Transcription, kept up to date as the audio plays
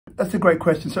that's a great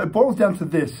question. So it boils down to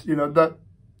this, that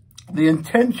the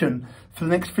intention for the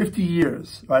next 50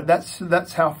 years, right?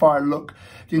 That's how far I look.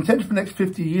 The intention for the next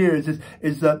 50 years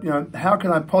is that, how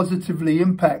can I positively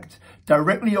impact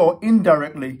directly or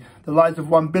indirectly the lives of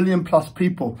 1 billion plus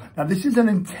people? Now, this is an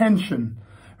intention.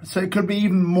 So it could be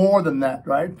even more than that,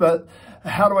 right? But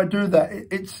how do I do that?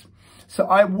 So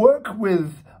I work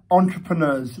with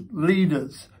entrepreneurs,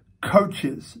 leaders,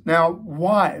 coaches. Now,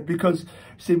 why? Because,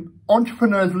 see,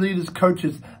 entrepreneurs, leaders,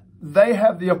 coaches, they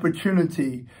have the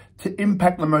opportunity to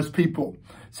impact the most people.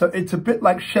 So it's a bit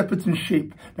like shepherds and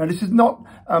sheep. Now, this is not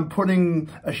putting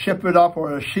a shepherd up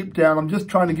or a sheep down. I'm just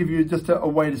trying to give you just a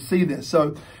way to see this.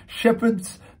 So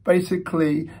shepherds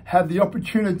basically have the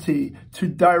opportunity to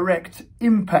direct,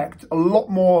 impact a lot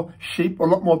more sheep, a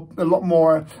lot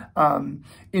more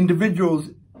individuals,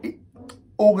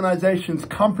 organizations,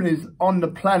 companies on the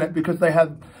planet, because they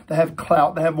have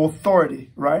clout, they have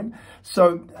authority, right?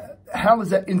 So how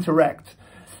does that interact?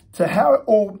 So how it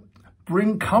all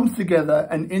comes together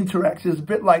and interacts is a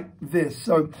bit like this.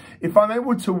 So if I'm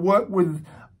able to work with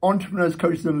entrepreneurs,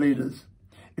 coaches, and leaders,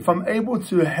 if I'm able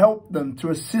to help them, to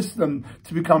assist them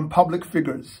to become public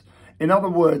figures, in other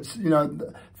words,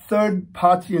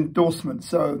 third-party endorsement.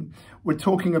 So we're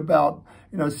talking about,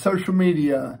 social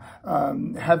media,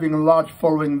 having a large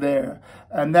following there.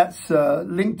 And that's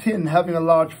LinkedIn, having a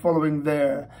large following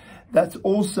there. That's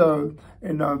also,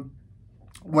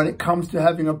 when it comes to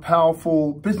having a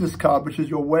powerful business card, which is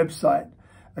your website,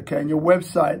 okay? And your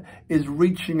website is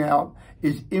reaching out,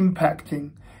 is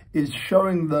impacting, is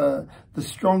showing the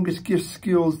strongest gift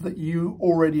skills that you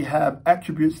already have,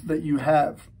 attributes that you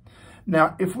have.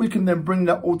 Now, if we can then bring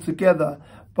that all together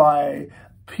by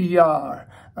PR,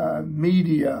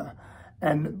 media,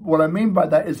 and what I mean by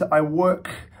that is that I work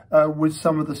with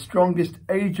some of the strongest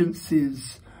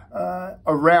agencies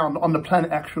around on the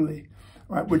planet, actually,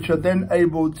 right, which are then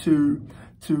able to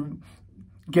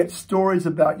get stories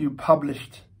about you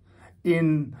published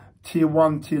in Tier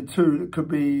 1, Tier 2. It could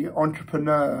be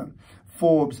Entrepreneur,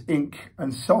 Forbes, Inc.,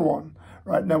 and so on,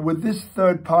 right? Now, with this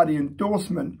third-party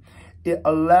endorsement, it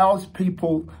allows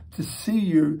people to see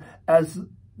you as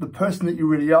the person that you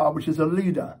really are, which is a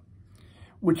leader,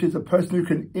 which is a person who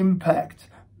can impact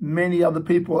many other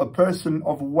people, a person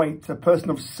of weight, a person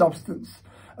of substance,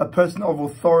 a person of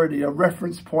authority, a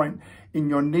reference point in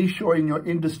your niche or in your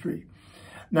industry.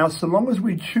 Now, so long as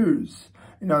we choose,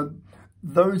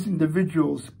 those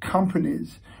individuals,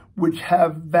 companies, which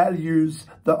have values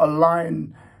that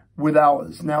align with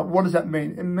ours. Now, what does that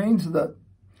mean? It means that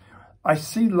I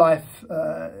see life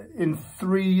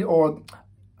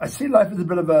I see life as a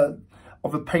bit of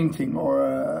a painting or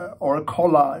a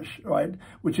collage, right?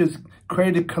 Which is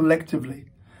created collectively.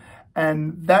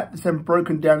 And that's then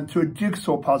broken down into a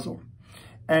jigsaw puzzle.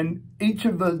 And each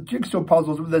of the jigsaw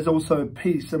puzzles, there's also a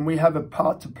piece, and we have a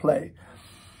part to play.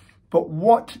 But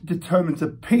what determines a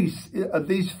piece are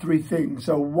these three things.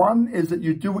 So one is that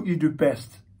you do what you do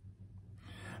best.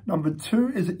 Number two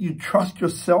is that you trust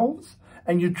yourselves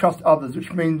and you trust others,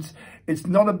 which means it's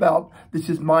not about, this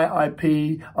is my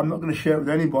IP, I'm not going to share it with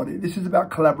anybody. This is about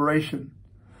collaboration.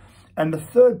 And the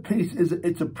third piece is that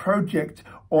it's a project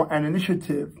or an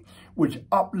initiative which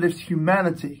uplifts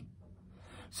humanity.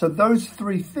 So those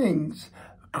three things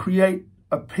create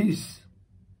a piece.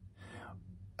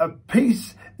 A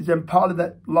piece is then part of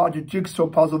that larger jigsaw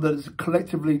puzzle that is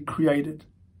collectively created.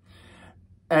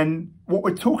 And what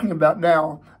we're talking about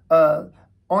now are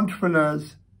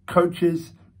entrepreneurs,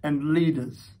 coaches, and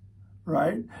leaders,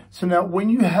 right? So now when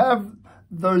you have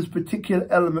those particular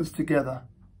elements together,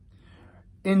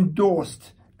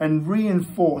 endorsed and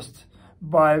reinforced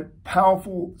by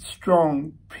powerful,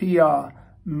 strong PR,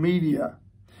 media,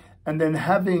 and then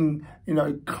having,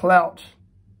 clout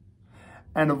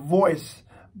and a voice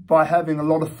by having a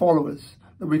lot of followers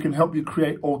that we can help you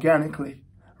create organically,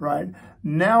 right?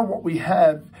 Now what we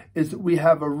have is that we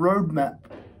have a roadmap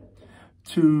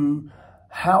to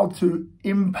how to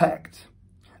impact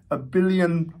 1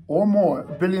 billion or more,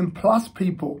 1 billion plus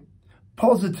people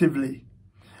positively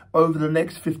over the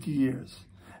next 50 years.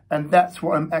 And that's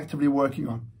what I'm actively working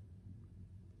on.